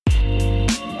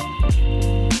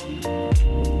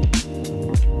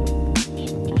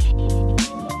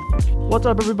What's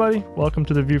up, everybody? Welcome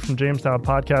to the View from Jamestown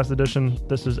podcast edition.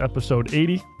 This is episode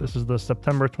 80. This is the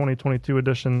September 2022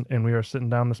 edition, and we are sitting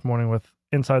down this morning with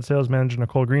Inside Sales Manager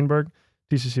Nicole Greenberg,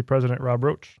 TCC President Rob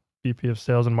Roach, VP of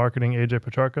Sales and Marketing AJ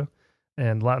Petrarca,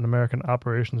 and Latin American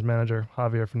Operations Manager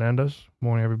Javier Fernandez.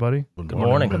 Morning, everybody. Good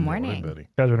morning. Good morning. You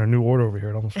guys are in a new order over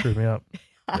here. It almost screwed me up.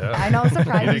 Yeah. I know, I'm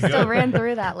surprised you still ran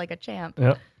through that like a champ.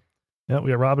 Yep. Yeah,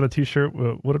 we got Rob in a t-shirt.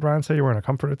 What did Ryan say? You're wearing a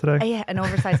comforter today? Yeah, an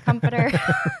oversized comforter.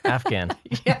 Afghan.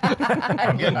 Yeah.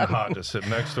 I'm getting hot just sitting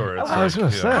next to her. It's I was going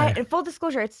to say. Full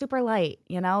disclosure, it's super light.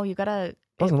 You know, you gotta.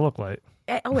 Doesn't look light.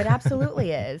 It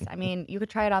absolutely is. I mean, you could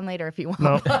try it on later if you want.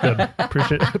 No, good.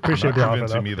 Appreciate the offer.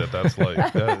 Convincing me that's like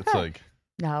that. It's like.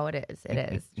 No, it is. It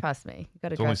is. Trust me. You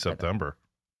gotta. It's only September.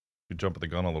 You jump at the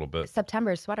gun a little bit.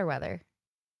 September is sweater weather.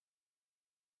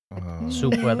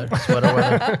 Soup weather, sweater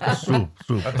weather. Soup.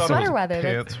 I thought Sweater it was weather.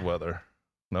 pants weather.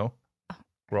 No?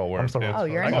 We're all wearing I'm pants. Oh,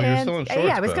 you're in you're pants? still in shorts,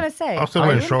 Yeah, I was Ben. gonna say. I'm still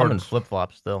wearing I'm in shorts. flip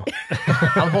flops still.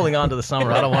 I'm holding on to the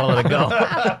summer. I don't want to let it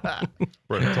go.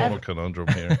 We're in a total conundrum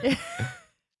here.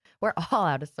 We're all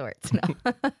out of sorts. No.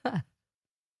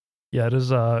 Yeah, it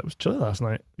is. It was chilly last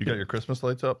night. You got your Christmas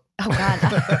lights up? Oh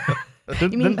God.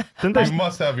 Didn't You mean they, You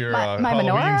must have your my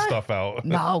Halloween menorah? stuff out.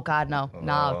 No, God, no.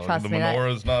 No, trust the me. That,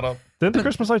 menorah's not up. didn't the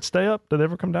Christmas lights stay up? Did they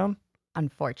ever come down?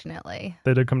 unfortunately.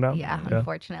 They did come down? Yeah,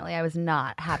 unfortunately. I was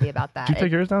not happy about that. Did you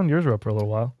take yours down? Yours were up for a little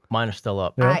while. Mine are still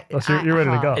up. Yeah. So you're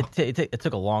ready to go. It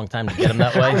took a long time to get them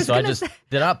that way, so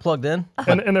they're not plugged in.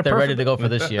 And they're They're ready perfect. to go for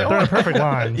this year. They're in a perfect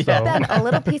line. So. Yeah. Then a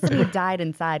little piece of me died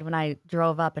inside when I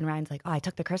drove up, and Ryan's like, "Oh, I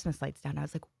took the Christmas lights down." I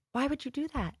was like, "Why would you do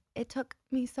that? It took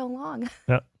me so long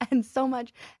Yeah. and so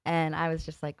much." And I was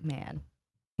just like, "Man,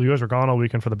 Well, you guys were gone all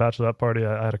weekend for the bachelorette party.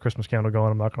 I had a Christmas candle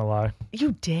going. I'm not going to lie.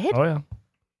 you did?" Oh, yeah.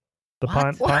 The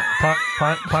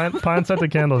What? pine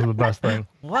scented candles are the best thing.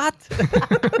 What?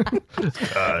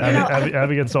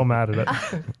 Abby gets so mad at it.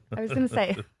 I was gonna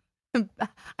say,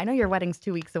 I know your wedding's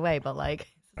 2 weeks away, but like, it's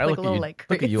I like look a little at you, like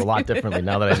look at you a crazy. lot differently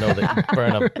now that I know that you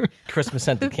burn a Christmas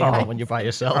scented candle when you're by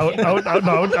yourself. I would do it.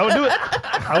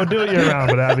 I would do it year round,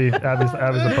 but Abby's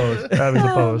opposed. Abby's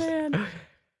opposed.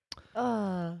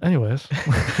 Man. Anyways,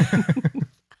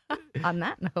 On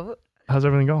that note, how's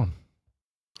everything going?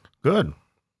 Good.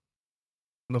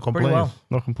 No Pretty complaints. well.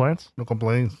 No complaints? No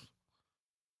complaints.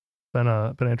 Been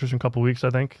an interesting couple weeks, I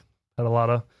think. Seems like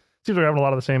we're having a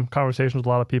lot of the same conversations with a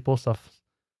lot of people. Stuff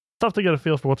to get a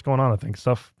feel for what's going on, I think.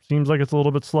 Stuff seems like it's a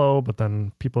little bit slow, but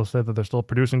then people say that they're still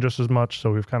producing just as much.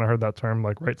 So we've kind of heard that term,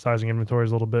 like right-sizing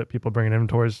inventories a little bit. People bringing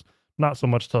inventories not so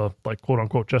much to like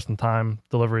quote-unquote just-in-time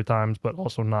delivery times, but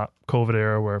also not COVID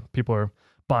era where people are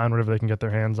buying whatever they can get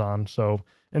their hands on. So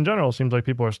in general, it seems like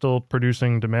people are still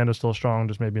producing. Demand is still strong,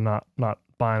 just maybe not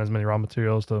buying as many raw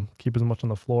materials to keep as much on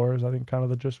the floor is, I think, kind of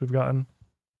the gist we've gotten.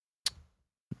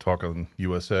 Talking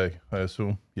USA, I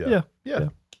assume. Yeah. I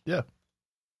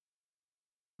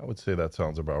would say that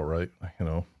sounds about right. You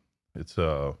know, it's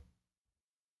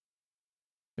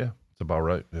it's about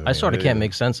right. I sort of can't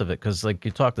make sense of it because, like,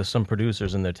 you talk to some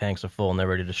producers and their tanks are full and they're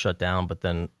ready to shut down, but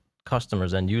then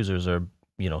customers and users are,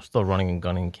 still running and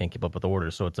gunning and can't keep up with the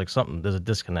orders. So it's like there's a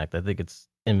disconnect. I think it's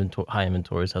high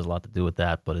inventories has a lot to do with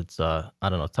that, but it's, I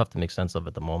don't know, tough to make sense of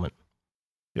at the moment.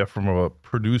 Yeah, from a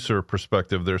producer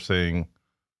perspective, they're saying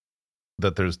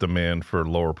that there's demand for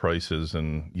lower prices,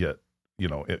 and yet,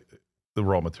 the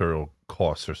raw material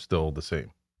costs are still the same.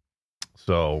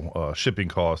 So shipping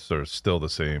costs are still the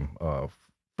same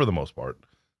for the most part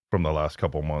from the last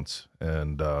couple months,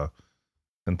 and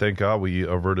thank God we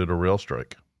averted a rail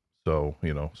strike. So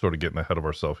sort of getting ahead of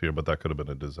ourselves here, but that could have been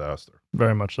a disaster.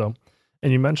 Very much so.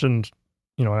 And you mentioned,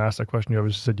 I asked that question, you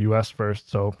obviously said U.S.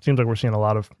 first. So it seems like we're seeing a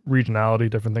lot of regionality,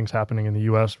 different things happening in the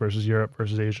U.S. versus Europe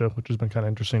versus Asia, which has been kind of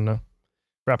interesting to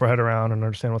wrap our head around and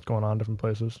understand what's going on in different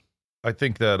places. I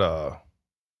think that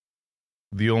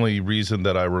the only reason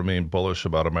that I remain bullish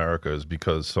about America is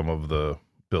because some of the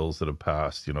bills that have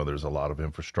passed, there's a lot of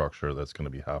infrastructure that's going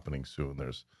to be happening soon.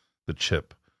 There's the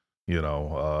chip,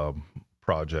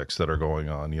 projects that are going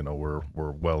on.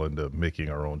 We're well into making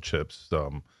our own chips.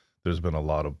 There's been a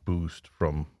lot of boost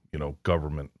from,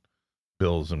 government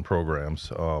bills and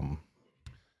programs.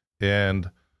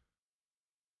 And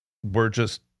we're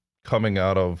just coming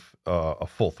out of a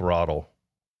full throttle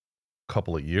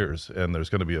couple of years, and there's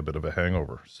going to be a bit of a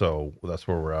hangover. So that's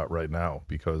where we're at right now,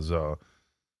 because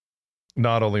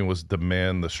not only was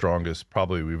demand the strongest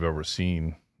probably we've ever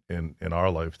seen in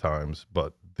our lifetimes,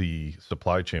 but the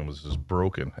supply chain was as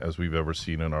broken as we've ever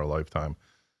seen in our lifetime.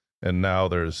 And now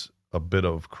there's a bit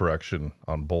of correction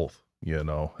on both,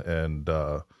 and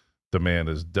demand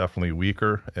is definitely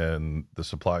weaker, and the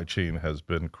supply chain has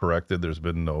been corrected. There's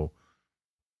been no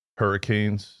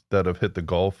hurricanes that have hit the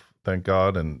Gulf, thank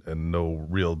God, and no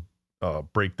real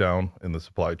breakdown in the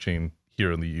supply chain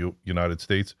here in the United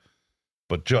States.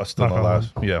 But just in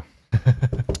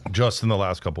just in the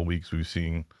last couple of weeks, we've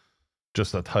seen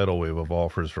just a tidal wave of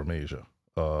offers from Asia.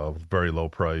 Very low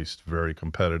priced, very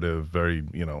competitive, very,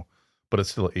 but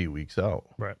it's still 8 weeks out.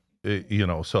 Right.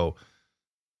 So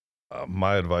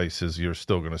my advice is you're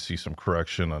still going to see some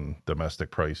correction on domestic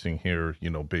pricing here,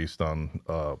 based on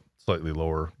slightly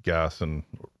lower gas and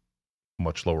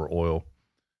much lower oil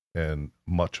and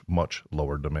much, much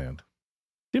lower demand.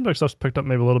 Seems like stuff's picked up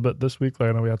maybe a little bit this week. Like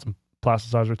I know we had some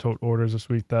plasticizer tote orders this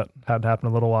week that had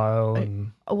happened a little while.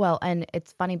 And Well, and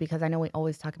it's funny because I know we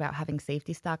always talk about having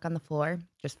safety stock on the floor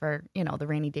just for, the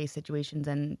rainy day situations.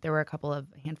 And there were a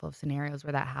handful of scenarios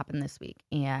where that happened this week.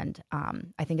 And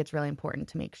I think it's really important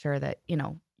to make sure that,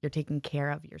 you're taking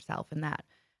care of yourself in that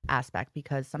aspect,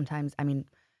 because sometimes,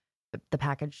 the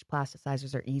packaged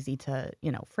plasticizers are easy to,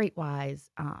 freight wise,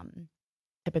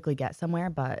 typically get somewhere,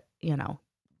 but, you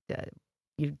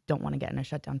don't want to get in a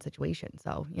shutdown situation.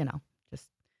 So, just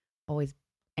always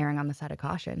erring on the side of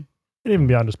caution. And even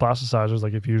beyond just plasticizers,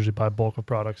 like if you usually buy bulk of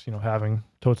products, having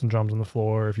totes and drums on the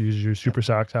floor, if you use super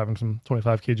sacks, having some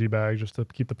 25 kg bags just to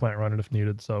keep the plant running if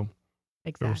needed. So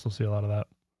exactly. we'll still see a lot of that.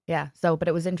 Yeah. So, but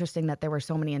it was interesting that there were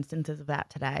so many instances of that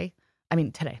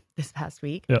this past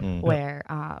week, where,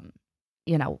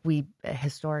 we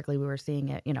historically we were seeing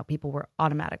it, people were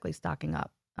automatically stocking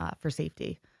up for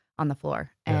safety on the floor.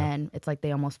 And it's like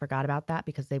they almost forgot about that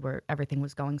because everything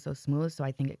was going so smooth. So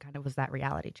I think it kind of was that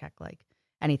reality check, like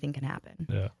anything can happen.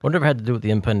 Yeah. Wonder if it had to do with the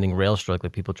impending rail strike,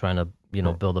 like people trying to,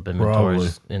 build up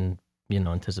inventories in,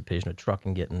 anticipation of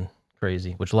trucking getting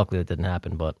crazy, which luckily it didn't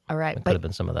happen, but it could have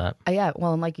been some of that. Yeah.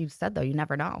 Well, and like you said, though, you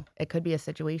never know. It could be a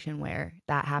situation where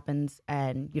that happens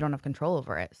and you don't have control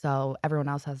over it. So everyone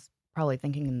else has probably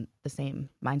thinking in the same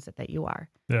mindset that you are.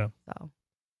 Yeah. So.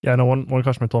 Yeah, I know one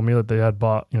customer told me that they had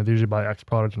bought, they usually buy X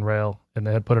product and rail, and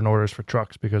they had put in orders for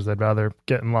trucks because they'd rather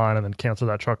get in line and then cancel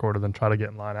that truck order than try to get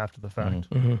in line after the fact.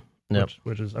 Mm-hmm. Yep.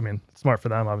 Which is, smart for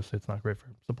them. Obviously, it's not great for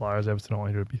suppliers. They obviously don't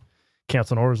want you to be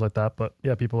canceling orders like that. But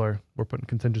yeah, we're putting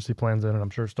contingency plans in, and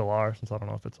I'm sure still are, since I don't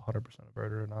know if it's 100%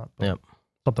 averted or not. But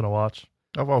something to watch.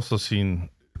 I've also seen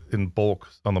on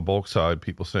the bulk side,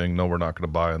 people saying, no, we're not going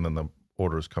to buy, and then the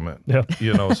orders come in. Yeah.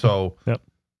 So. Yep.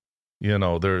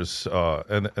 There's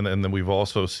and then we've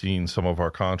also seen some of our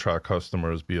contract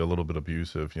customers be a little bit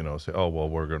abusive, say, oh, well,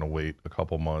 we're going to wait a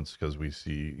couple months because we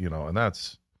see, and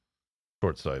that's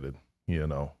short-sighted,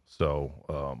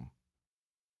 so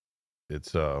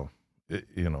it's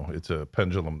it's a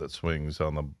pendulum that swings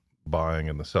on the buying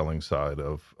and the selling side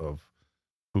of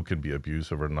who can be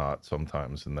abusive or not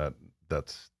sometimes. And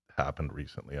that's happened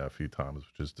recently a few times,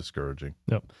 which is discouraging.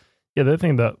 Yep. Yeah, the other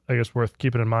thing that I guess worth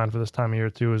keeping in mind for this time of year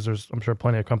too is there's, I'm sure,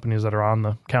 plenty of companies that are on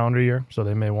the calendar year, so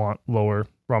they may want lower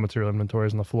raw material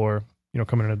inventories on the floor,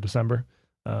 coming into December.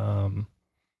 So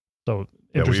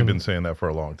yeah, we've been saying that for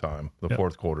a long time. The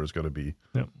fourth quarter is going to be,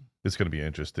 it's going to be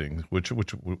interesting, which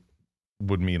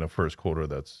would mean a first quarter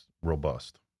that's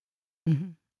robust. Mm-hmm.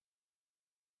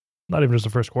 Not even just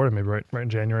the first quarter, maybe right in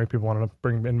January, people wanted to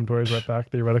bring inventories right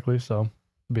back theoretically, so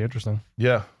it'd be interesting.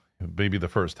 Yeah, maybe the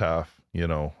first half.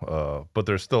 But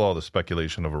there's still all the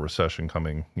speculation of a recession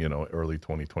coming, early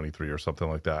 2023 or something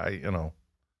like that. I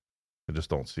just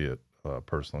don't see it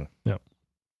personally. Yeah.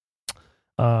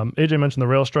 AJ mentioned the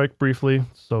rail strike briefly.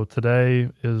 So today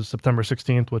is September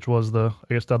 16th, which was the,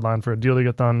 deadline for a deal to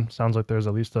get done. Sounds like there's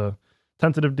at least a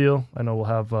tentative deal. I know we'll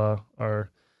have our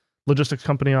logistics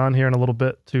company on here in a little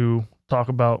bit to talk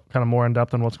about kind of more in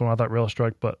depth on what's going on with that rail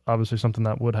strike, but obviously something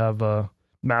that would have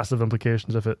massive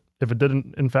implications if it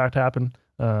didn't in fact happen.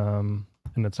 And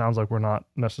it sounds like we're not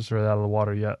necessarily out of the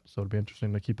water yet, so it'd be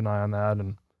interesting to keep an eye on that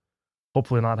and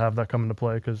hopefully not have that come into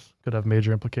play because it could have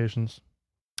major implications.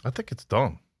 I think it's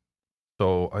done.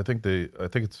 So I think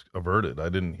it's averted. I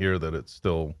didn't hear that it's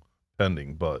still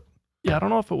pending, but yeah, I don't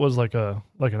know if it was like an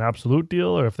absolute deal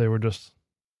or if they were just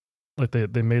like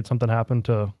they made something happen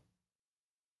to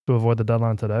avoid the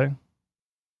deadline today.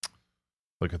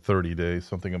 Like a 30-day,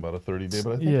 something about a 30-day,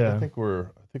 but I think we're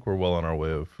well on our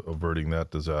way of averting that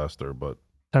disaster. But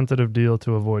tentative deal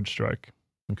to avoid strike.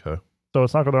 Okay, so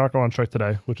they're not going on strike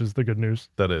today, which is the good news.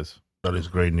 That is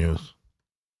great news.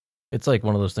 It's like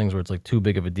one of those things where it's like too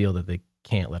big of a deal that they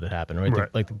can't let it happen,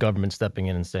 right? Like the government stepping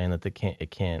in and saying that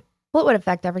it can't. Well, it would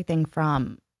affect everything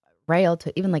from rail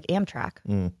to even like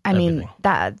Amtrak. I mean,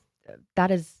 that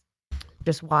is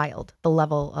just wild. The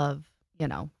level of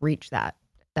reach that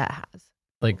has.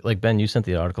 Like Ben, you sent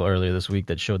the article earlier this week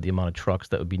that showed the amount of trucks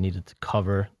that would be needed to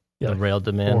cover Yeah, the like rail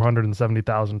demand.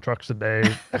 470,000 trucks a day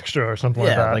extra or something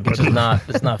like Yeah, that. like it's just not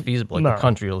it's not feasible. Like No. the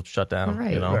country will shut down.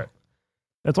 Right. You know. Right.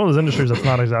 It's one of those industries that's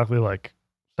not exactly like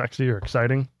sexy or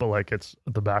exciting, but like it's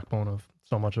the backbone of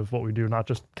so much of what we do, not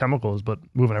just chemicals, but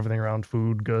moving everything around,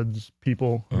 food, goods,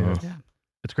 people. I mean, Mhm. it's, Yeah.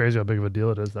 it's crazy how big of a deal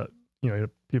it is that,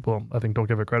 people I think don't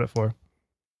give it credit for.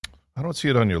 I don't see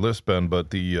it on your list, Ben,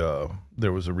 but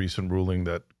there was a recent ruling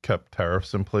that kept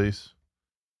tariffs in place,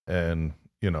 and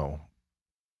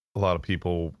a lot of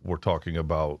people were talking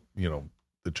about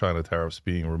the China tariffs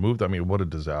being removed. I mean, what a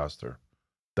disaster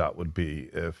that would be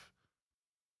if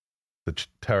the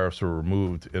tariffs were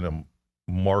removed in a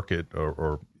market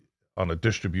or on a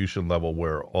distribution level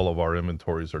where all of our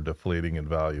inventories are deflating in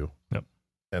value. Yep.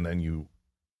 And then you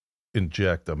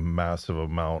inject a massive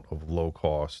amount of low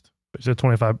cost, It's a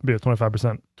 25%.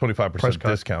 25% Price cut.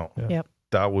 discount. Yeah. Yep.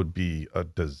 That would be a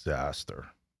disaster.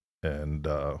 And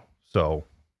so,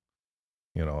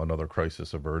 another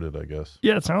crisis averted, I guess.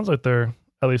 Yeah, it sounds like they're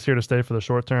at least here to stay for the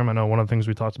short term. I know one of the things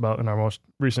we talked about in our most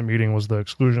recent meeting was the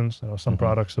exclusions. Some Mhm.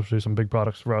 products, especially some big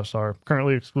products for us, are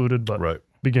currently excluded, but Right.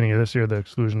 beginning of this year, the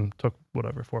exclusion took 4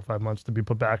 or 5 months to be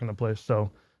put back into place.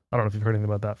 So I don't know if you've heard anything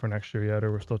about that for next year yet,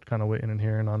 or we're still kind of waiting and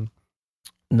hearing on.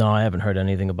 No, I haven't heard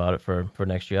anything about it for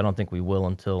next year. I don't think we will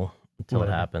until it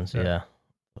Later. happens. Yeah. Yeah.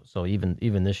 So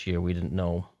even this year, we didn't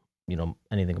know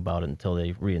anything about it until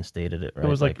they reinstated it. Right. It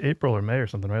was like April or May or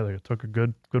something, right? Like it took a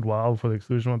good while before the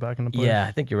exclusion went back into place. yeah,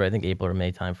 I think you're right. I think April or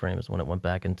May timeframe is when it went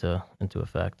back into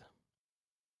effect.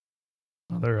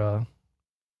 Another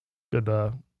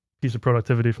good piece of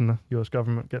productivity from the U.S.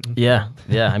 government getting. Yeah.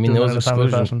 I mean, Doing that those in a timely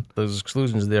exclusions,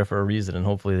 fashion. are there for a reason, and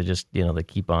hopefully they just they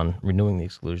keep on renewing the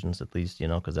exclusions at least,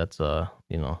 because that's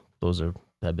those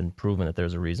have been proven that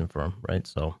there's a reason for them, right?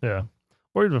 So Yeah.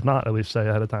 Or even if not, at least say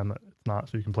ahead of time that it's not,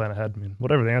 so you can plan ahead. I mean,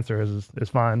 whatever the answer is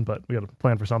fine, but we got to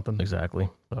plan for something. exactly.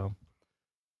 So,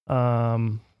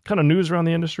 kind of news around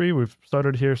the industry. We've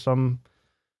started to hear some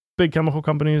big chemical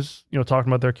companies, talking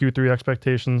about their Q3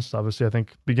 expectations. Obviously, I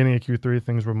think beginning of Q3,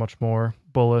 things were much more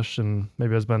bullish, and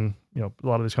maybe has been, a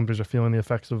lot of these companies are feeling the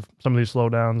effects of some of these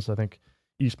slowdowns. I think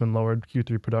Eastman lowered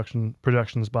Q3 production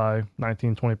projections by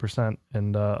 19-20%,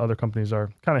 and other companies are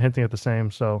kind of hinting at the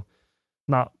same. So,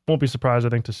 won't be surprised, I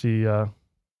think, to see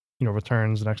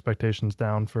returns and expectations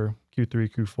down for Q3,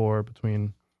 Q4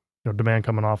 between demand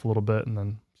coming off a little bit and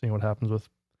then seeing what happens with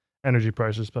energy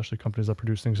prices, especially companies that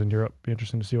produce things in Europe. Be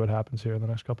interesting to see what happens here in the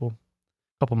next couple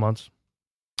months.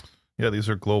 Yeah, these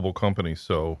are global companies,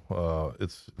 so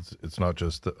it's not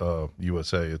just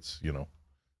USA. It's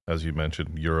as you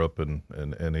mentioned, Europe and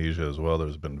Asia as well.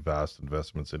 There's been vast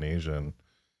investments in Asia, and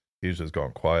Asia's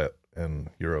gone quiet, and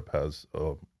Europe has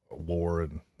a war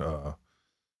and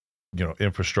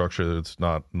infrastructure that's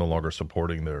no longer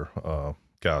supporting their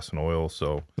gas and oil.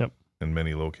 So Yep. in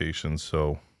many locations,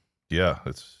 so yeah,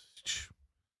 it's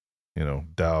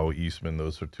Dow, Eastman.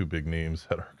 Those are two big names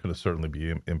that are going to certainly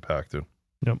be impacted.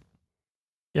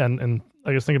 Yeah, and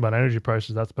I guess thinking about energy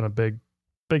prices, that's been a big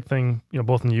thing,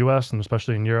 both in the U.S. and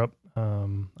especially in Europe. I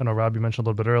know Rob, you mentioned a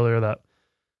little bit earlier that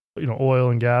oil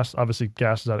and gas. Obviously,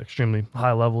 gas is at extremely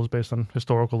high levels based on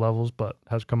historical levels, but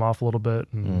has come off a little bit,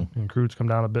 and crude's come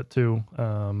down a bit too.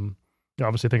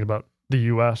 Obviously, thinking about the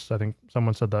U.S., I think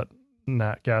someone said that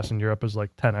nat gas in Europe is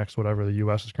like 10x whatever the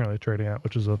U.S. is currently trading at,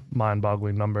 which is a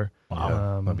mind-boggling number. Wow.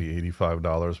 Yeah, that'd be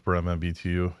 $85 per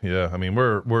MMBTU. Yeah, I mean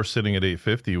we're sitting at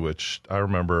 $8.50, which I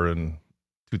remember in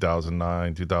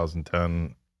 2009,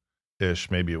 2010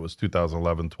 ish, maybe it was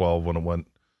 2011, 12 when it went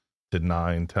to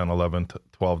 $9, $10, $11,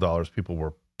 $12. People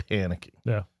were panicking.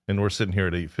 Yeah, and we're sitting here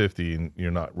at $8.50, and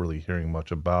you're not really hearing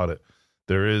much about it.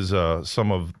 There is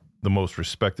some of the most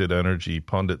respected energy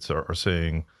pundits are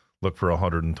saying look for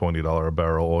 $120 a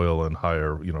barrel oil and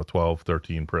higher, 12,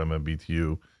 13 per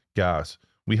MMBTU gas.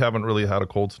 We haven't really had a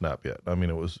cold snap yet. I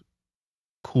mean, it was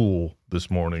cool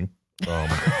this morning. It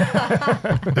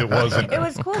wasn't. It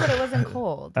was cool, but it wasn't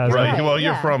cold. Right. Right, Well,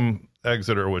 you're yeah. from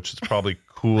Exeter, which is probably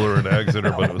cooler in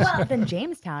Exeter, but it was. Well, than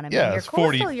Jamestown. I mean, Yeah, you're it's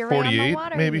 40, coastal, you're right on the 48,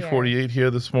 water maybe here. 48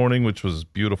 here this morning, which was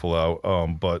beautiful out.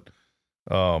 But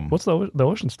what's the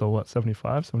ocean still? What,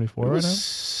 75, 74 it right was now?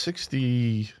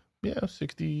 60,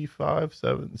 65,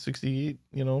 68.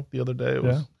 The other day it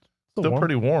was Yeah. still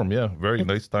pretty warm. Yeah, very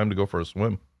nice time to go for a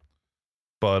swim.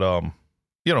 But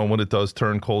when it does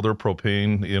turn colder,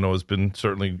 propane, has been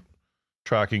certainly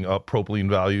tracking up. Propylene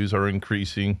values are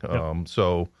increasing. Yep.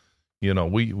 So,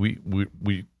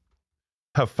 we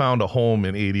have found a home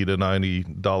in $80 to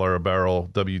 $90 a barrel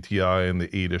WTI in the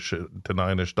 $8-ish to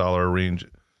 $9-ish range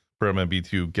per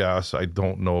MMBTU gas. I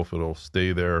don't know if it'll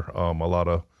stay there. A lot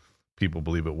of people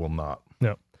believe it will not.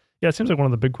 Yeah, it seems like one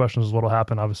of the big questions is what will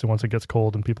happen, obviously, once it gets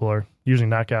cold and people are using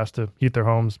nat gas to heat their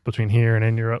homes between here and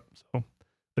in Europe. So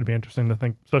it'd be interesting to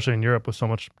think, especially in Europe with so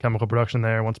much chemical production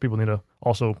there, once people need to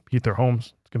also heat their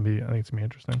homes, I think it's going to be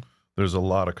interesting. There's a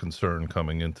lot of concern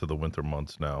coming into the winter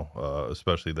months now,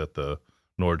 especially that the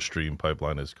Nord Stream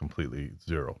pipeline is completely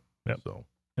zero. Yep. So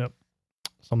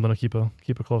Something to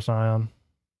keep a close eye on.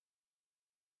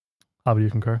 Javi,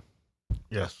 you concur?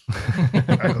 Yes.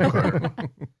 I concur.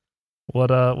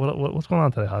 What's going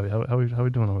on today, Javi? How we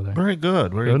doing over there? Very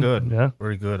good. Very good. Yeah.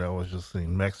 Very good. I was just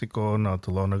in Mexico not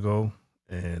too long ago,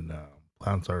 and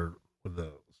plants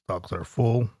the stocks are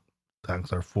full,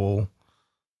 tanks are full.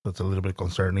 That's a little bit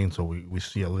concerning. So we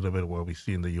see a little bit of what we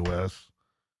see in the U.S.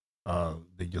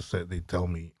 They tell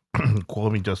me,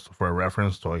 quote me just for a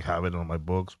reference, so I have it on my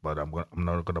books, but I'm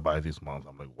not gonna buy this month.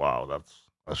 I'm like, wow,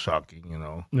 that's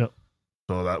shocking, Yep.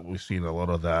 So that we've seen a lot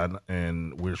of that,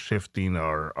 and we're shifting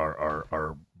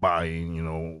our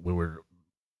buying. We were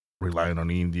relying on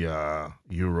India,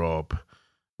 Europe.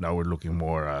 Now we're looking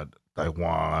more at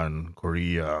Taiwan,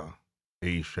 Korea,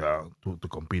 Asia to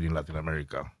compete in Latin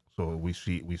America. So we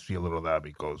see a little of that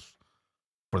because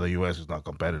for the U.S. it's not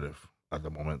competitive at the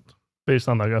moment. Based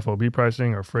on like FOB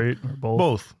pricing or freight or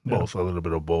both? Both, a little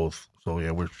bit of both. So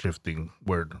yeah, we're shifting.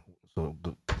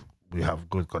 We have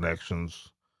good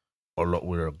connections.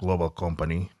 We're a global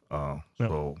company,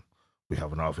 so we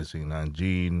have an office in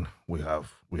Nanjing. We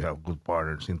have good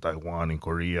partners in Taiwan, in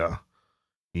Korea,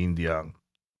 India,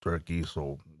 Turkey.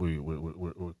 So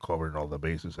we're covering all the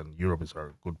bases, and Europe is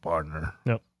our good partner.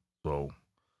 Yep. So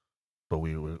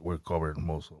we're covering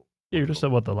most of. Yeah, you just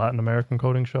said what, the Latin American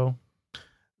coating show?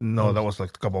 No, that was like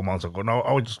a couple of months ago. No,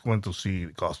 I was just going to see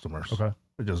customers. Okay.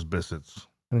 Just visits.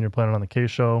 And then you're planning on the K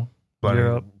show.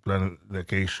 Planning the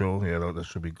K show. Yeah, that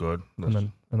should be good.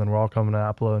 And then we're all coming to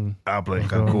Apple and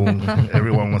Cancun.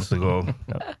 Everyone wants to go.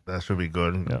 Yep. That should be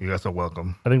good. Yep. You guys are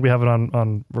welcome. I think we have it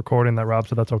on recording that Rob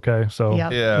said that's okay. So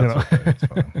Yep. yeah, It's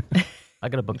fine. I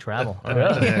gotta book travel.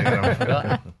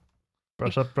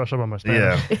 Brush up on my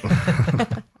Spanish. Yeah.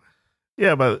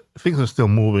 Yeah, but things are still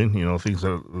moving.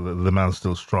 The demand's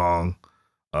still strong.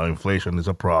 Inflation is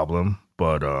a problem,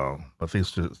 but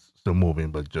things are still moving.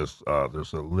 But just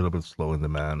there's a little bit slow in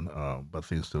demand, but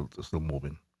things still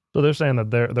moving. So they're saying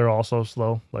that they're also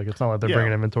slow. Like it's not like they're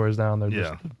bringing inventories down. They're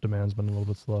just demand's been a little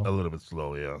bit slow. A little bit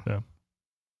slow, yeah. Yeah.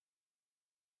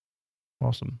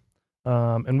 Awesome.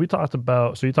 And you talked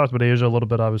about Asia a little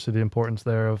bit. Obviously, the importance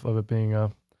there of it being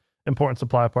a important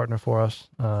supply partner for us.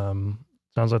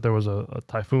 Sounds like there was a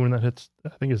typhoon that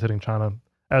is hitting China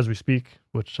as we speak,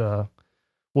 which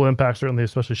will impact certainly,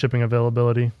 especially shipping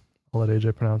availability. I'll let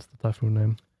AJ pronounce the typhoon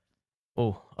name.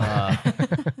 Oh,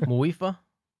 Muifa?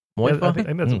 Yeah, I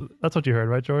think that's what you heard,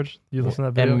 right, George? You listened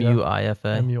to that video?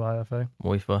 Muifa. Muifa.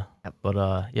 Muifa. But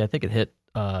I think it hit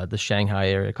the Shanghai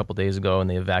area a couple days ago, and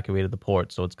they evacuated the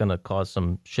port, so it's going to cause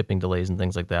some shipping delays and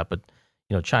things like that. But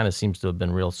China seems to have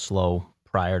been real slow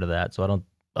prior to that, so I don't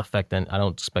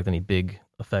expect any big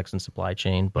effects in supply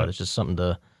chain, but it's just something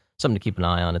to keep an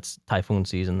eye on. It's typhoon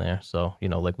season there, so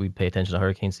like we pay attention to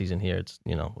hurricane season here. It's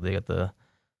they got the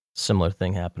similar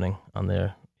thing happening on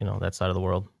their that side of the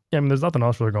world. Yeah, I mean, there's nothing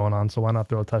else really going on, so why not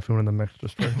throw a typhoon in the mix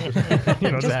just for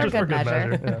just for good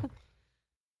measure.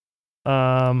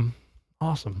 Yeah.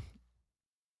 Awesome.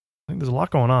 I think there's a lot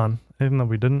going on. Anything that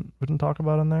we didn't talk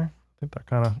about in there? I think that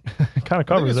kind of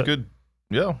covers it. Good.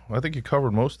 Yeah, I think you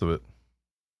covered most of it.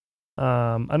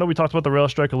 I know we talked about the rail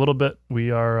strike a little bit.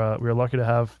 We are lucky to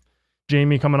have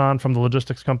Jamie coming on from the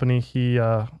logistics company. He,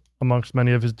 amongst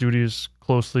many of his duties,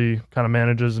 closely kind of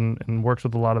manages and works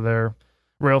with a lot of their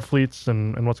rail fleets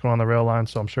and what's going on the rail line.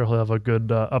 So I'm sure he'll have a good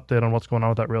update on what's going on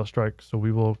with that rail strike. So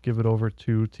we will give it over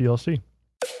to TLC.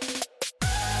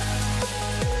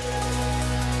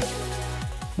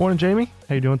 Morning, Jamie.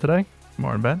 How you doing today?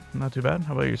 Morning, Ben. Not too bad.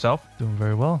 How about yourself? Doing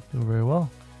very well.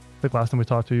 I think last time we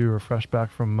talked to you were fresh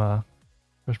back from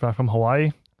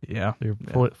Hawaii. Yeah. So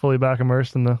you're fully back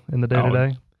immersed in the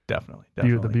day-to-day. Definitely.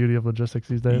 The beauty of logistics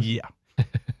these days. Yeah.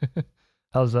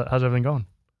 How's everything going?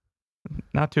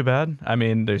 Not too bad. I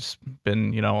mean, there's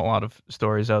been, a lot of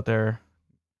stories out there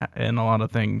and a lot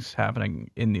of things happening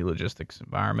in the logistics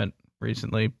environment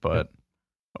recently, but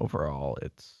overall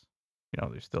it's,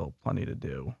 there's still plenty to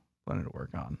do, plenty to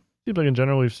work on. Seems like in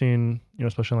general we've seen,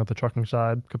 especially on like the trucking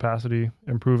side, capacity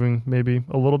improving maybe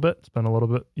a little bit. It's been a little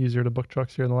bit easier to book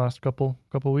trucks here in the last couple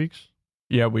weeks.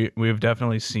 Yeah, we've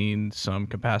definitely seen some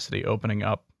capacity opening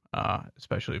up,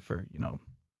 especially for,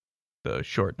 the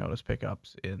short notice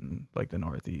pickups in like the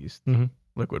Northeast,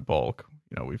 liquid bulk.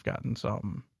 We've gotten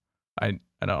some, I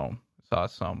saw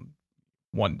some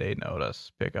one-day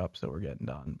notice pickups that were getting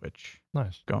done, which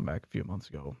Nice. going back a few months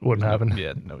ago Wouldn't happen.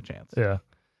 Yeah, no chance. Yeah.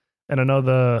 And I know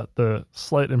the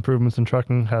slight improvements in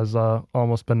trucking has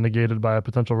almost been negated by a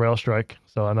potential rail strike.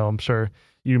 So I know I'm sure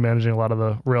you managing a lot of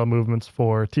the rail movements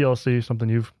for TLC, something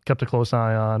you've kept a close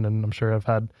eye on, and I'm sure I've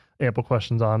had ample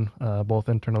questions on both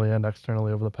internally and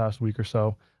externally over the past week or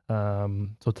so.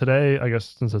 So today, I guess,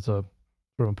 since it's a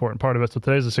sort of important part of it, so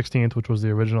today's the 16th, which was the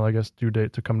original, I guess, due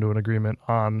date to come to an agreement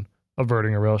on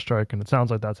averting a rail strike, and it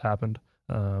sounds like that's happened.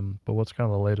 But what's kind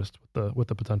of the latest with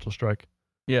the potential strike?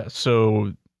 Yeah,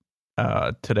 so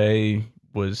today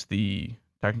was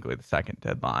technically the second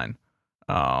deadline.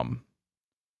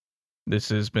 This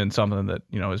has been something that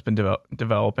has been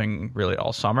developing really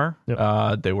all summer.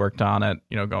 Yep. They worked on it,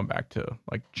 going back to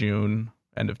like June,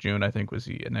 end of June, I think was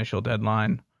the initial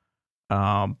deadline.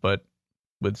 But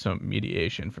with some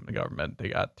mediation from the government, they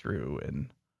got through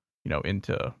and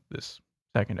into this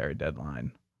secondary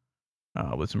deadline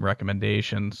with some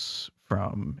recommendations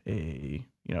from a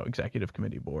executive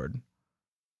committee board.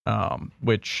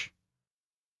 Which,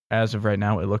 as of right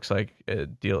now, it looks like a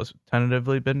deal has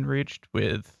tentatively been reached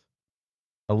with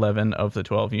 11 of the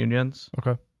 12 unions.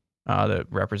 Okay. That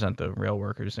represent the rail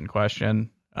workers in question.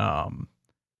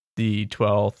 The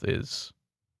 12th is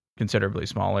considerably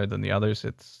smaller than the others.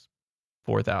 It's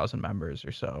 4,000 members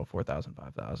or so, 4,000,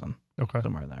 5,000, Okay.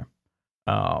 somewhere there.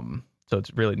 So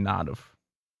it's really not of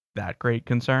that great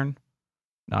concern.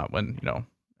 Not when,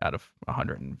 out of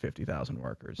 150,000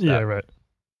 workers. Yeah, right.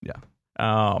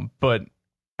 But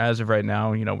as of right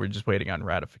now, we're just waiting on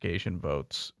ratification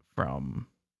votes from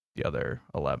the other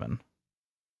 11.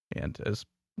 And as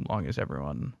long as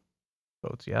everyone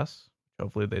votes yes,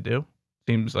 hopefully they do,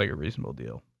 seems like a reasonable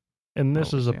deal. And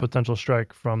this is a Yeah. potential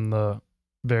strike from the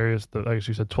various, I guess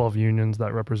you said 12 unions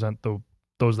that represent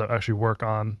those that actually work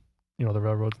on, the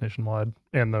railroads nationwide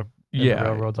and the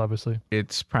railroads, obviously.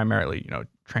 It's primarily,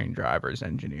 train drivers,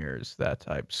 engineers, that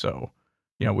type. So,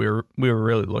 we were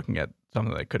really looking at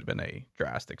something that could have been a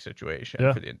drastic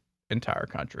situation for the entire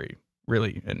country,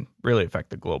 really affect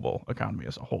the global economy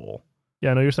as a whole.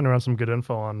 Yeah, I know you're sending around some good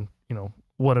info on,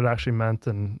 what it actually meant,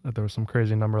 and there was some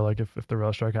crazy number, like if the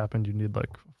rail strike happened, you need like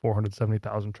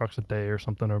 470,000 trucks a day or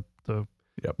something or to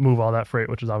move all that freight,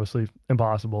 which is obviously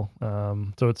impossible.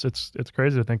 So it's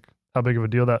crazy to think how big of a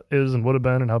deal that is and would have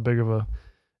been, and how big of a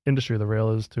industry the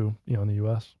rail is to, in the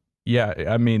U.S. Yeah,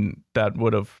 I mean,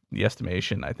 the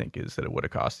estimation, I think, is that it would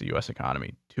have cost the U.S.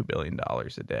 economy $2 billion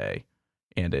a day.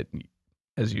 And it,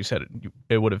 as you said,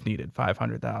 it would have needed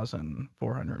 500,000,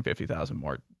 450,000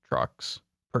 more trucks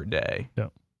per day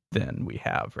than we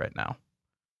have right now.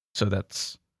 So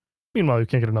that's... Meanwhile, you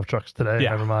can't get enough trucks today.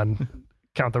 Yeah. Never mind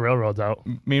count the railroads out.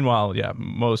 Meanwhile,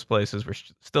 most places were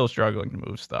still struggling to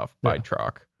move stuff by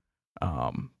truck.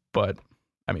 But,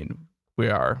 I mean, we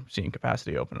are seeing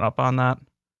capacity open up on that.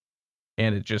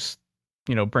 And it just,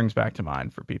 brings back to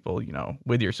mind for people,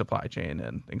 with your supply chain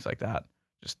and things like that,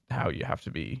 just how you have to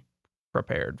be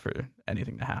prepared for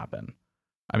anything to happen.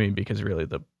 I mean, because really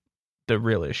the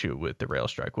real issue with the rail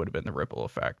strike would have been the ripple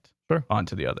effect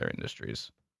onto the other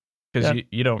industries. Because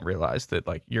you don't realize that,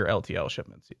 like, your LTL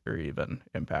shipments are even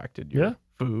impacted, your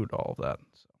food, all of that.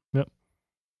 So.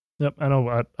 Yep. I know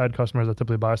I had customers that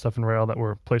typically buy stuff in rail that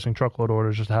were placing truckload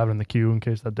orders just to have it in the queue in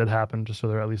case that did happen, just so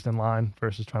they're at least in line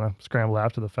versus trying to scramble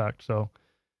after the fact. So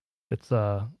it's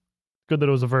good that it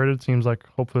was averted. Seems like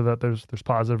hopefully that there's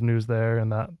positive news there,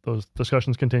 and that those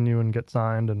discussions continue and get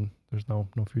signed, and there's no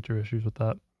future issues with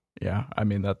that. Yeah, I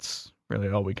mean, that's really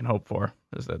all we can hope for,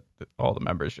 is that all the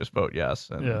members just vote yes,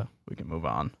 and we can move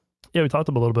on. Yeah, we talked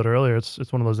about a little bit earlier.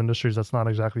 It's one of those industries that's not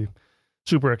exactly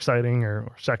super exciting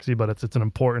or sexy, but it's an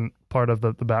important part of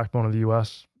the backbone of the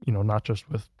U.S., not just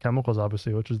with chemicals,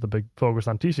 obviously, which is the big focus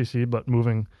on TCC, but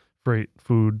moving freight,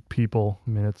 food, people. I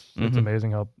mean, it's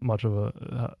amazing how much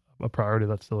of a priority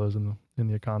that still is in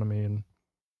the economy, and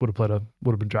would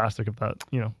have been drastic if that,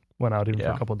 went out even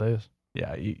for a couple of days.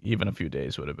 Yeah, even a few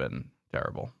days would have been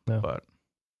terrible. Yeah.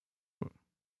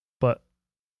 But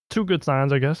two good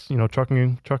signs, I guess.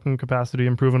 Trucking capacity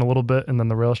improving a little bit, and then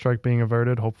the rail strike being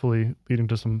averted, hopefully leading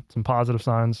to some positive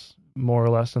signs, more or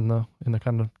less, in the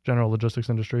kind of general logistics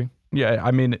industry. Yeah,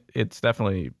 I mean, it's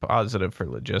definitely positive for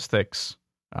logistics.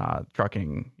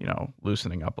 Trucking,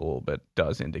 loosening up a little bit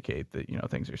does indicate that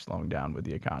things are slowing down with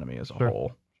the economy as a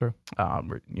whole. Sure.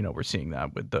 We're seeing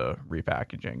that with the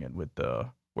repackaging and with the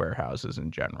warehouses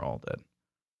in general, that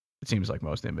it seems like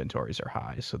most inventories are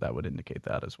high, so that would indicate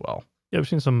that as well. Yeah, we've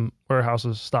seen some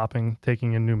warehouses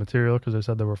taking in new material because they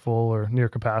said they were full or near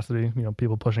capacity.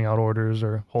 People pushing out orders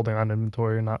or holding on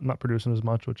inventory, not producing as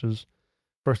much, which is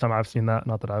first time I've seen that.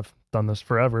 Not that I've done this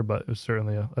forever, but it was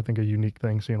certainly, I think, a unique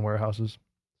thing seeing warehouses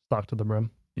stocked to the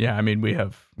brim. Yeah, I mean, we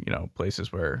have,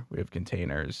 places where we have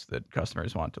containers that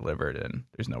customers want delivered and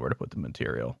there's nowhere to put the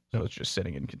material. So it's just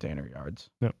sitting in container yards,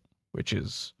 which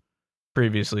is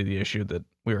previously the issue that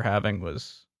we were having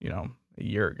was, a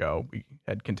year ago, we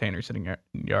had containers sitting in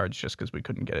yards just because we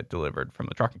couldn't get it delivered from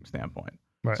the trucking standpoint.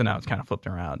 Right. So now it's kind of flipped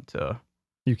around to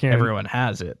everyone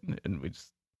has it and we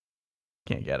just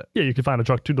can't get it. Yeah, you can find a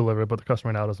truck to deliver it, but the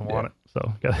customer now doesn't want it.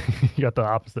 So you got the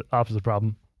opposite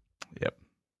problem. Yep.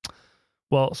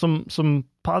 Well, some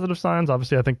positive signs,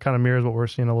 obviously, I think kind of mirrors what we're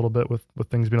seeing a little bit with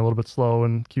things being a little bit slow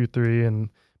in Q3 and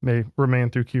may remain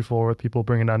through Q4 with people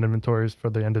bringing down inventories for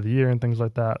the end of the year and things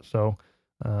like that. So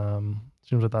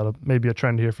seems like that'll maybe a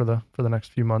trend here for the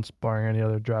next few months, barring any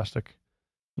other drastic.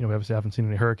 We obviously haven't seen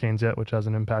any hurricanes yet, which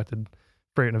hasn't impacted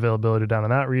freight and availability down in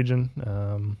that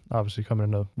region. Obviously coming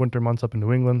into winter months up in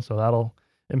New England, so that'll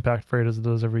impact freight as it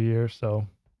does every year. So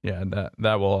yeah,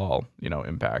 that will all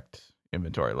impact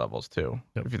inventory levels too.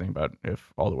 Yep. If you think about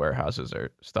if all the warehouses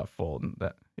are stuffed full and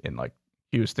that in like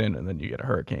Houston, and then you get a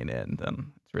hurricane in,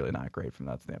 then it's really not great from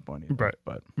that standpoint either.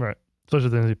 Right.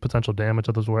 Especially the potential damage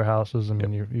of those warehouses. I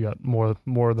mean, you got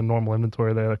more than normal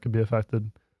inventory there that could be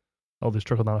affected. All these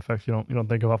trickle down effects you don't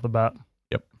think of off the bat.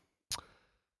 Yep.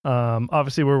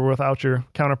 Obviously we're without your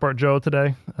counterpart Joe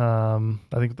today.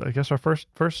 I guess our first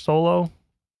solo.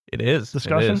 It is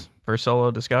discussion. First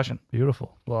solo discussion.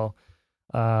 Beautiful. Well,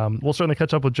 we'll certainly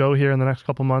catch up with Joe here in the next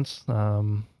couple months.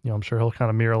 I'm sure he'll kind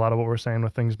of mirror a lot of what we're saying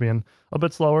with things being a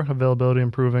bit slower, availability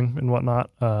improving and whatnot.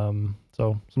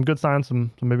 So some good signs,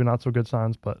 some maybe not so good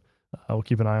signs, but we'll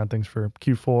keep an eye on things for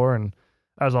Q4. And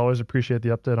as always, appreciate the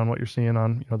update on what you're seeing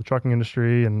on the trucking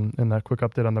industry and that quick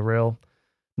update on the rail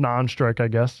non-strike, I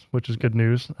guess, which is good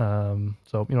news.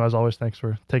 So as always, thanks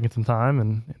for taking some time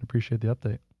and appreciate the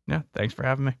update. Yeah, thanks for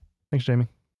having me. Thanks, Jamie.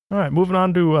 All right, moving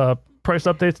on to price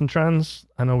updates and trends.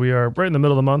 I know we are right in the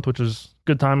middle of the month, which is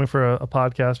good timing for a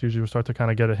podcast. Usually we start to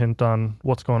kind of get a hint on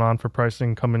what's going on for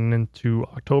pricing coming into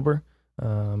October. I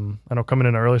know coming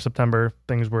into early September,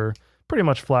 things were pretty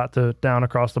much flat to down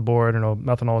across the board.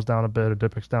 Methanol is down a bit,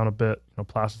 Adipic's down a bit.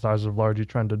 Plasticizers have largely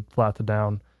trended flat to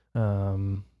down.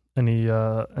 Any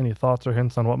thoughts or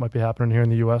hints on what might be happening here in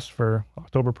the U.S. for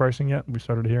October pricing yet? We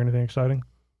started to hear anything exciting?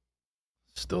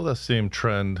 Still that same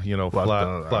trend,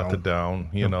 flat to down.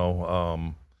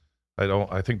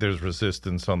 I think there's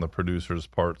resistance on the producers'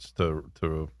 parts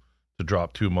to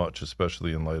drop too much,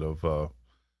 especially in light of a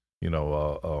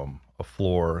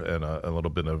floor and a little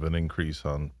bit of an increase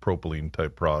on propylene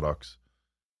type products.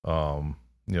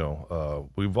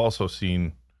 We've also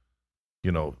seen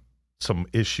some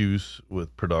issues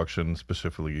with production,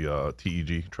 specifically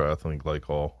TEG, triethylene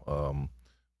glycol,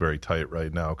 very tight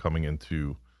right now coming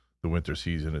into the winter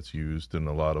season. It's used in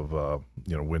a lot of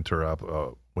winter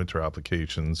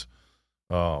applications.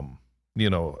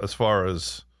 As far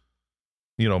as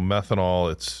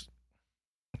methanol, it's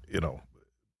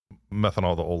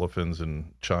methanol, the olefins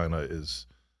in China is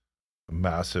a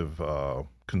massive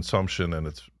consumption, and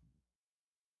it's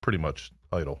pretty much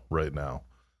idle right now.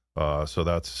 So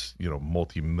that's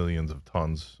multi-millions of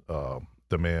tons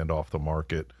demand off the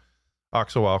market.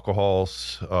 Oxo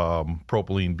alcohols,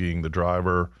 propylene being the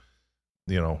driver.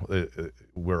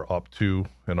 We're up to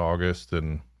in August,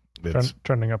 and it's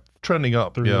trending up. It's trending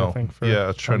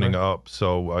up.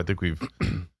 So I think we've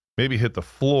maybe hit the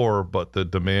floor, but the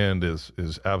demand is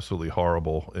absolutely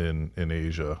horrible in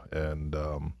Asia and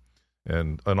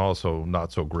also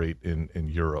not so great in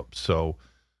Europe. So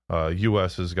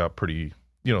U.S. has got pretty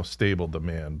stable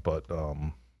demand, but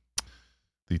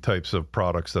the types of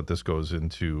products that this goes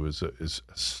into is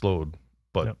slowed.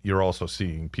 But you're also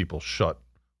seeing people shut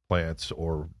plants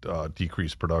or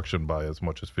decrease production by as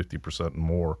much as 50% and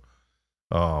more.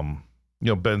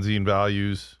 Benzene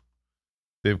values,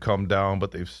 they've come down,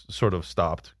 but they've sort of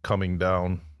stopped coming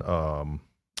down. Methanol,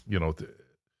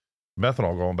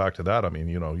 going back to that,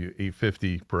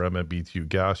 $8.50 per MMBTU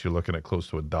gas, you're looking at close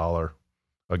to $1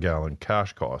 a gallon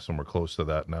cash cost, and we're close to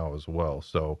that now as well.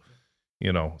 So,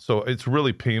 so it's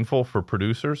really painful for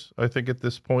producers, I think, at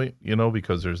this point,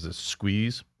 because there's this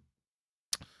squeeze.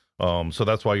 So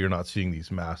that's why you're not seeing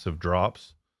these massive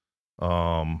drops.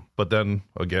 But then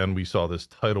again, we saw this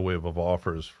tidal wave of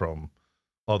offers from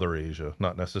other Asia,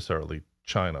 not necessarily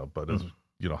China, but as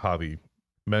Javi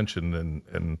mentioned,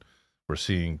 and we're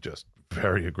seeing just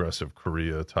very aggressive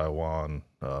Korea, Taiwan,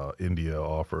 India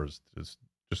offers.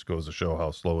 Just goes to show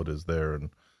how slow it is there, and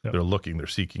they're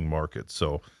seeking markets.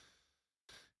 So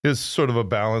it's sort of a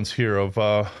balance here of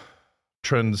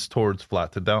trends towards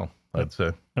flat to down, I'd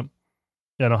say. Yep.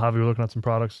 Yeah, I know Javi, we're looking at some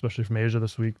products, especially from Asia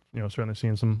this week. Certainly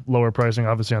seeing some lower pricing,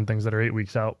 obviously on things that are 8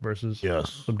 weeks out versus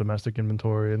Yes. some domestic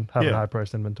inventory and having Yeah. high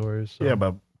priced inventories. So. Yeah,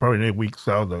 but probably 8 weeks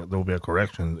out, there will be a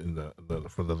correction in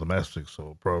for the domestic.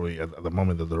 So probably at the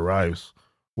moment that it arrives,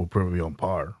 we'll probably be on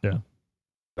par. Yeah.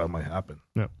 That might happen.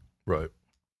 Right.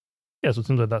 Yeah, so it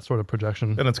seems like that sort of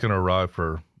projection. And it's going to arrive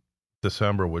for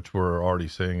December, which we're already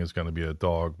saying is going to be a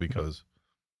dog because,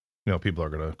 people are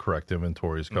going to correct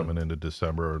inventories coming into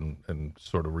December and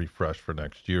sort of refresh for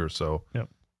next year. So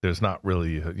there's not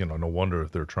really, no wonder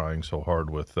if they're trying so hard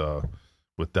with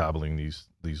dabbling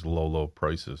these low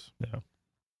prices. Yeah.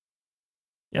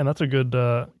 Yeah, and that's a good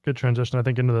transition, I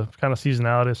think, into the kind of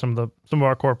seasonality of some of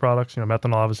our core products.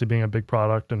 Methanol obviously being a big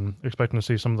product, and expecting to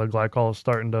see some of the glycols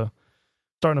starting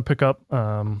to pick up.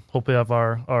 Hopefully, have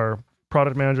our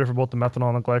product manager for both the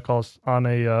methanol and the glycols on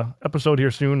a episode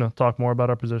here soon to talk more about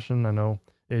our position. I know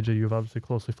AJ, you've obviously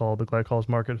closely followed the glycols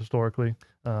market historically,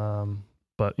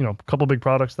 but a couple big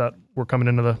products that we're coming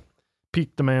into the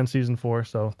peak demand season for.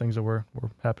 So things that we're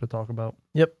happy to talk about.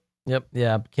 Yep.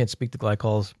 Yeah, I can't speak to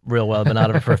glycols real well. I've been out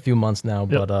of it for a few months now,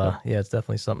 but yeah, it's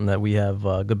definitely something that we have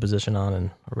a good position on and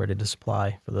are ready to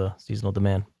supply for the seasonal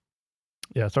demand.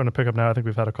 Yeah, it's starting to pick up now. I think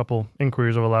we've had a couple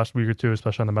inquiries over the last week or two,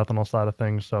 especially on the methanol side of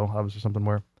things. So obviously something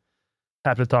we're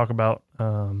happy to talk about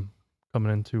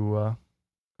coming into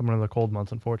the cold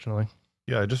months, unfortunately.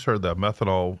 Yeah, I just heard that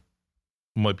methanol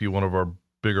might be one of our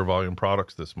bigger volume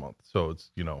products this month. So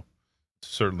it's,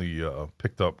 certainly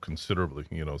picked up considerably,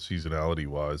 seasonality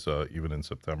wise, even in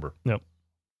September. Yep.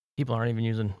 People aren't even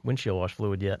using windshield wash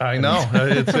fluid yet. I know.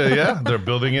 It's they're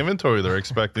building inventory. They're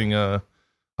expecting a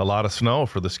lot of snow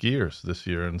for the skiers this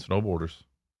year and snowboarders.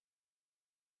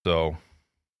 So,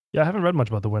 yeah, I haven't read much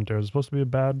about the winter. Is it supposed to be a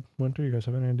bad winter? You guys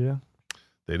have any idea?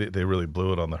 they really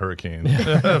blew it on the hurricane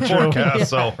forecast.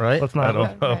 So right? Let's not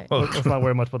Right. let's not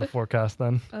worry much about the forecast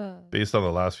then. based on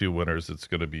the last few winters, it's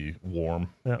going to be warm,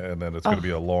 and then it's going to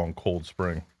be a long, cold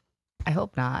spring. I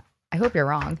hope not. I hope you're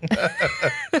wrong.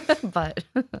 But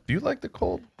Do you like the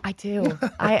cold? I do.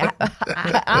 I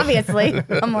obviously,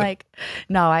 I'm like,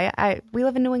 no, we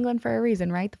live in New England for a reason,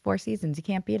 right? The 4 seasons. You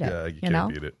can't beat it. Yeah, you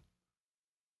can't beat it.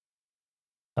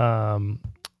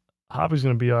 Javi's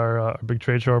going to be our big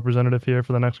trade show representative here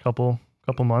for the next couple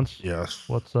months. Yes.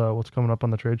 What's coming up on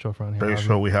the trade show front here? Trade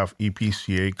show, we have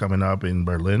EPCA coming up in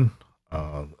Berlin.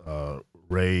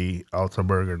 Ray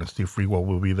Altenberger and Steve Friedwald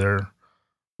will be there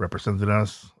representing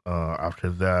us. After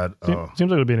that,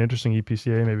 seems like it'll be an interesting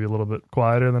EPCA, maybe a little bit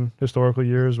quieter than historical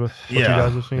years with what you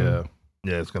guys have seen.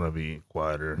 Yeah, it's gonna be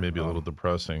quieter. Maybe a little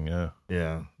depressing.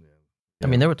 Yeah. I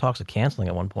mean, there were talks of canceling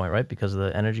at one point, right? Because of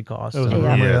the energy costs. It was a and-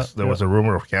 rumor, Yes, there was a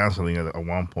rumor of canceling at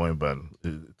one point, but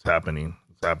it's happening.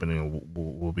 It's happening.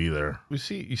 We'll be there. You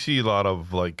see a lot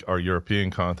of like our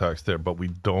European contacts there, but we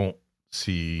don't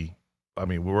see. I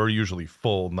mean, we're usually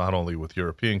full not only with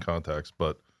European contacts,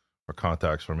 but our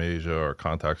contacts from Asia, our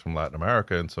contacts from Latin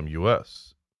America, and some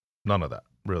U.S. None of that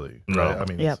really. No. Right? I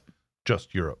mean, it's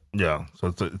just Europe. Yeah, so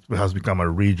it has become a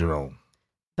regional,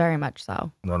 Very much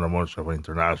so. not a much of an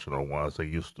international one as it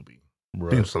used to be.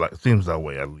 Right. Seems that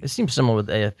way at It least. seems similar with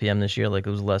AFPM this year. Like it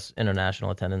was less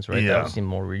international attendance, right? Yeah. That seemed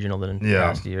more regional than in Yeah.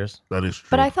 past years. That is true.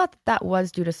 But I thought that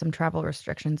was due to some travel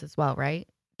restrictions as well, right?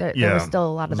 There was still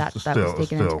a lot of that was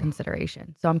taken into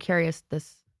consideration. So I'm curious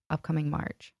this upcoming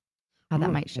March, how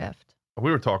that might shift.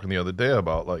 We were talking the other day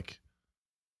about like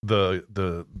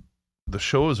the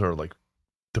shows are like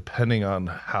depending on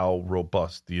how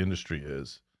robust the industry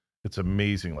is. It's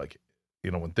amazing. Like,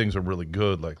 when things are really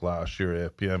good, like last year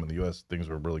AFPM in the US, things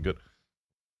were really good.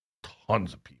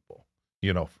 Tons of people,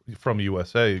 from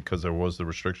USA because there was the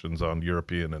restrictions on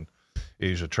European and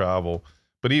Asia travel.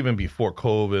 But even before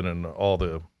COVID and all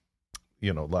the,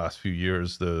 last few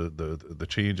years, the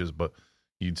changes, but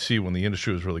you'd see when the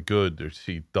industry was really good, you'd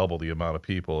see double the amount of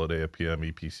people at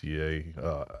AFPM,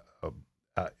 EPCA,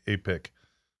 APIC,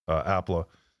 APLA.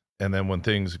 And then when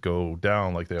things go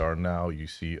down like they are now, you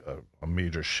see a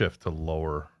major shift to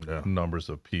lower numbers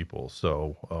of people.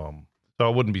 So I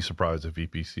wouldn't be surprised if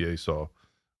EPCA saw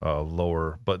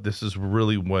lower. But this is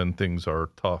really when things are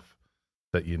tough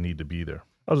that you need to be there.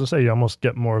 I was going to say, you almost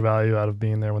get more value out of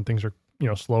being there when things are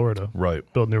slower to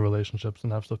build new relationships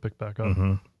and have stuff pick back up.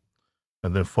 Mm-hmm.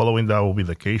 And then following that will be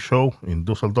the K Show in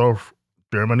Dusseldorf,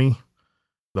 Germany.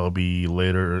 That'll be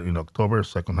later in October,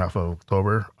 second half of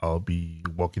October. I'll be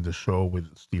walking the show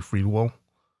with Steve Friedwald.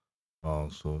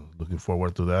 So looking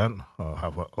forward to that.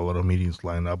 Have a lot of meetings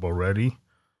lined up already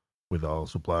with all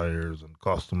suppliers and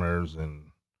customers and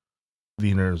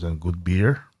dinners and good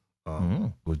beer,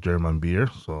 good German beer.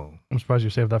 So I'm surprised you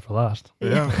saved that for last.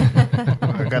 yeah,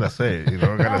 I gotta say it.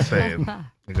 I gotta say it.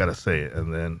 I gotta say it.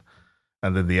 And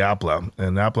then the Apla,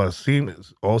 and Apla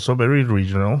seems also very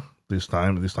regional this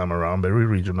time around, very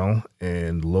regional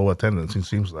and low attendance. It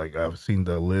seems like I've seen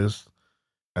the list,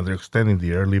 and they're extending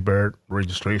the early bird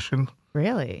registration.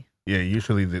 Really? Yeah,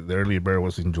 usually the early bird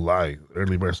was in July.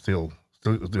 Early bird still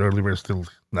the early bird still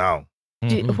now.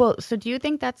 So do you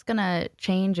think that's gonna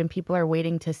change, and people are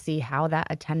waiting to see how that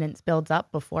attendance builds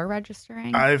up before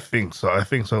registering? I think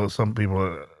so. Some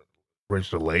people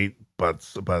register late, but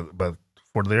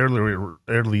for the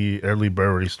early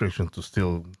bird registration to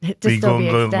still be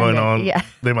going on, yeah.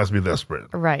 they must be desperate.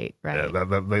 Right. Yeah,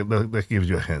 that gives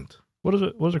you a hint. What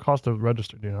does it cost to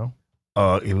register? Do you know?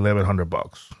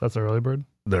 $1,100. That's the early bird.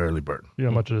 The early bird. You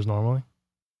know how much it is normally?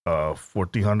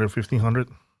 1,400, 1,500.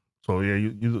 So yeah,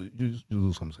 you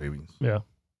do some savings. Yeah.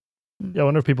 Yeah, I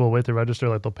wonder if people will wait to register,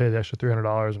 like they'll pay the extra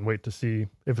 $300 and wait to see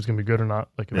if it's gonna be good or not.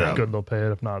 Like if it's good, they'll pay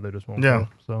it. If not, they just won't. Yeah. Pay.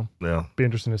 So yeah, be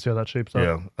interesting to see how that shapes up.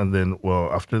 Yeah, and then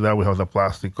after that we have the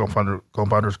Plastic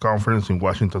Compounders Conference in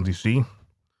Washington D.C.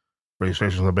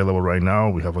 Registration is available right now.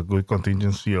 We have a good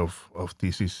contingency of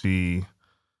TCC.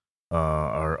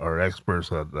 Our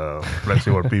experts at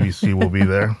Flexible PVC will be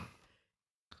there.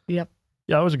 Yep.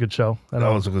 Yeah, it was a good show. That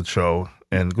was a good show,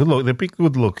 and they picked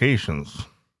good locations.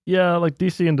 Yeah, like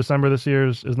DC in December this year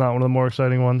is not one of the more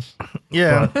exciting ones.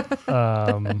 Yeah.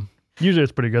 But, usually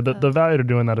it's pretty good. The value to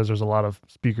doing that is there's a lot of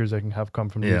speakers they can have come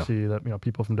from DC that,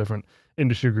 people from different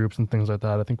industry groups and things like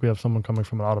that. I think we have someone coming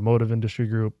from an automotive industry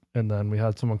group, and then we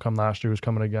had someone come last year who's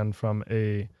coming again from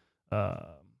a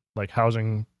like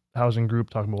housing group,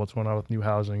 talking about what's going on with new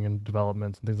housing and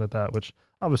developments and things like that, which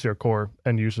obviously are core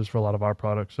end uses for a lot of our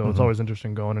products. So it's always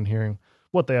interesting going and hearing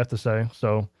what they have to say.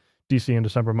 So DC in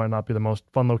December might not be the most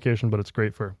fun location, but it's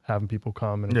great for having people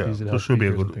come, and it's easy to have should be a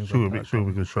speakers good and things like that. should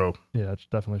be a good show. Yeah, it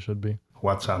definitely should be.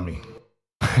 What's on me?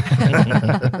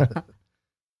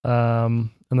 And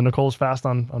then Nicole's fast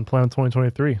on Plan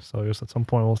 2023. So I guess at some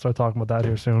point we'll start talking about that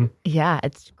here soon. Yeah,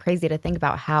 it's crazy to think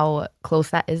about how close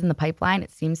that is in the pipeline.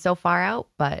 It seems so far out,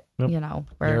 but you're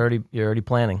already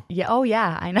planning. Yeah. Oh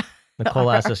yeah, I know.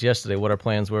 Nicole asked us yesterday what our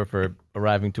plans were for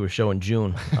arriving to a show in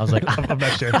June. I was like, of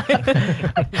next year.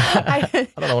 I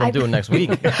don't know what I'm doing next week.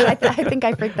 I think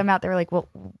I freaked them out. They were like, well,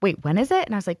 wait, when is it?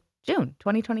 And I was like, June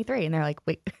 2023. And they're like,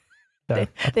 wait. Yeah.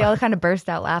 They all kind of burst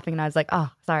out laughing. And I was like, oh,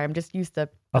 sorry, I'm just used to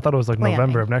I thought it was like planning.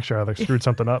 November of next year. I like screwed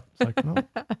something up. It's like, no.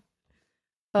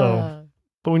 So,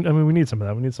 but we need some of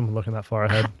that. We need someone looking that far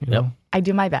ahead. You know? I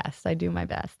do my best.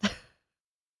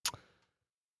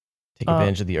 Take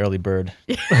advantage of the early bird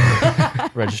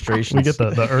registrations. We get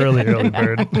the early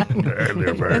bird. The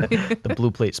earlier bird. The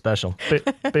blue plate special.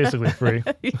 Basically free.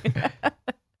 Yeah,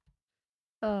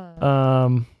 I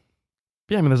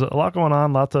mean, there's a lot going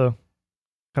on, lot to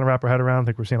kind of wrap our head around. I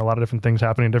think we're seeing a lot of different things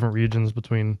happening in different regions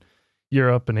between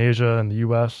Europe and Asia and the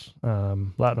U.S.,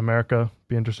 Latin America.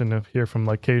 Be interesting to hear from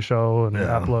like K-Show and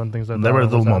Apple and things like that. Never a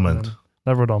dull moment.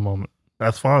 Never a dull moment.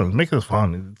 That's fun. Make it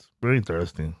fun. It's very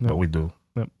interesting what we do.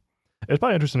 It's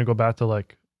probably interesting to go back to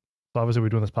like, so obviously we're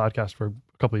doing this podcast for a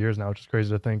couple of years now, which is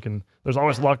crazy to think. And there's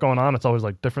always a lot going on. It's always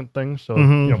like different things. So,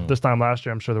 this time last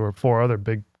year, I'm sure there were 4 other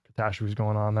big catastrophes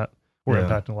going on that were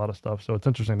impacting a lot of stuff. So it's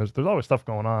interesting. There's always stuff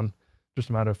going on. Just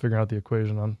a matter of figuring out the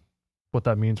equation on what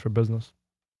that means for business.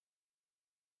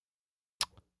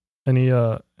 Any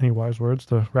wise words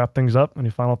to wrap things up?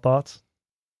 Any final thoughts?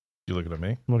 You looking at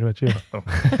me? I'm looking at you.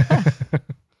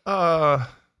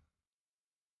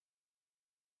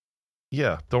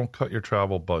 Yeah, don't cut your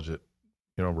travel budget,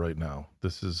 right now.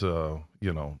 This is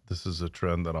this is a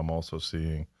trend that I'm also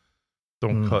seeing.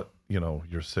 Don't cut,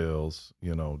 your sales,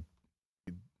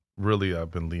 Really,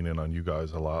 I've been leaning on you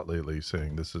guys a lot lately,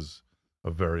 saying this is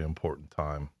a very important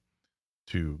time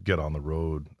to get on the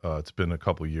road. It's been a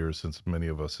couple years since many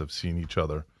of us have seen each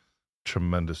other.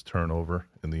 Tremendous turnover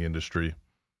in the industry.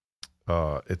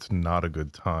 It's not a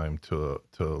good time to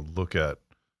look at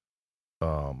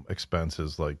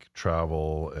expenses like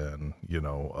travel and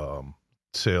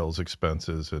sales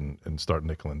expenses and start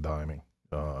nickel and diming.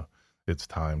 It's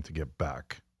time to get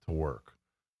back to work,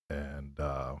 and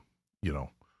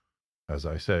as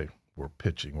I say, we're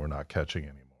pitching, we're not catching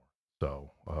anymore.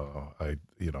 So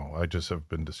I just have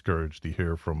been discouraged to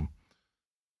hear from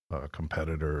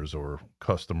competitors or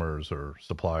customers or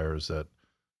suppliers that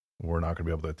we're not going to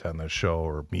be able to attend this show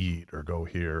or meet or go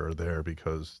here or there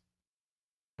because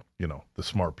the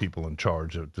smart people in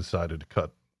charge have decided to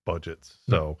cut budgets.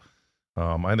 So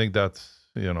I think that's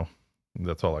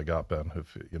that's all I got, Ben.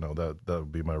 If that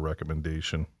would be my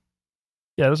recommendation.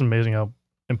 Yeah, it is amazing how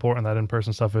important that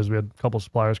in-person stuff is. We had a couple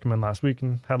suppliers come in last week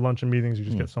and had lunch and meetings. You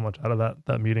just get so much out of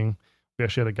that meeting. We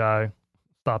actually had a guy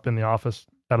stop in the office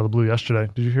out of the blue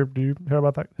yesterday. Did you hear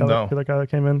about that? No. That guy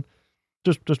that came in?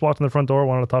 Just walked in the front door,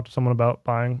 wanted to talk to someone about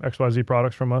buying XYZ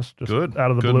products from us. Just Good. out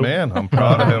of the Good blue. man. I'm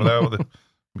proud of him.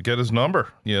 Get his number.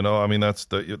 I mean, that's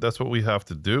what we have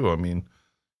to do. I mean,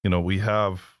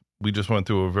 we just went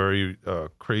through a very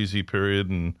crazy period,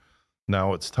 and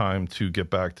now it's time to get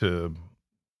back to,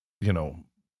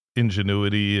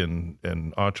 ingenuity and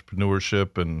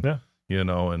entrepreneurship and,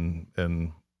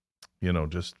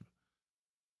 just,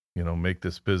 make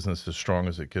this business as strong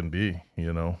as it can be,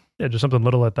 Yeah, just something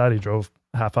little like that. He drove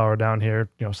a half hour down here,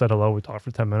 said hello. We talked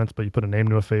for 10 minutes, but you put a name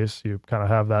to a face. You kind of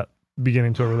have that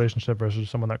beginning to a relationship versus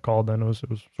someone that called. Then it was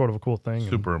sort of a cool thing.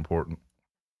 Super important.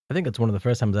 I think it's one of the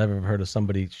first times I've ever heard of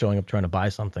somebody showing up trying to buy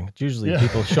something. It's usually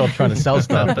people show up trying to sell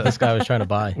stuff, but this guy was trying to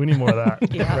buy. We need more of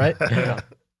that. Yeah. Right?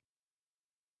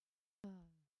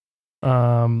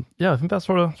 Yeah, I think that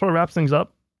sort of wraps things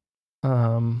up.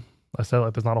 I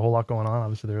said there's not a whole lot going on.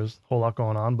 Obviously, there is a whole lot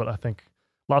going on, but I think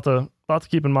lot to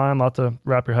keep in mind, lot to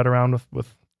wrap your head around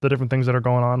with the different things that are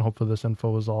going on. Hopefully, this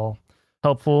info is all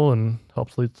helpful and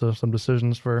helps lead to some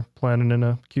decisions for planning in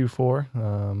a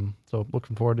Q4. So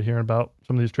looking forward to hearing about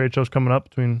some of these trade shows coming up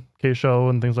between K-Show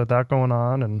and things like that going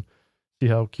on, and see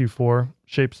how Q4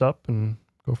 shapes up and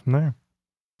go from there.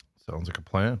 Sounds like a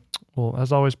plan. Well,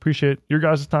 as always, appreciate your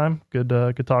guys' time. Good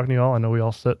talking to you all. I know we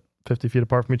all sit 50 feet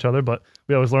apart from each other, but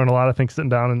we always learn a lot, I think, sitting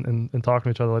down and talking to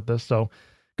each other like this. So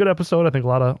good episode. I think a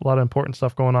lot of important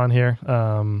stuff going on here.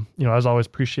 As always,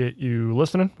 appreciate you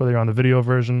listening, whether you're on the video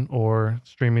version or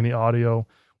streaming the audio,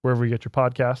 wherever you get your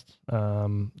podcasts.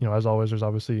 As always, there's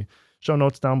obviously show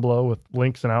notes down below with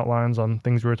links and outlines on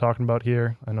things we were talking about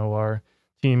here. I know our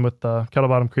team with Kettle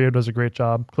Bottom Creative does a great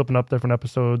job clipping up different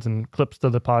episodes and clips to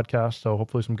the podcast. So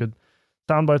hopefully some good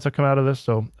sound bites that come out of this.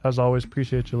 So as always,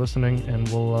 appreciate you listening, and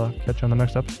we'll catch you on the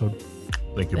next episode.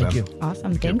 Thank you, Thank Ben. you.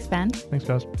 Awesome. Thanks, Ben. Thanks,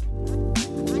 guys.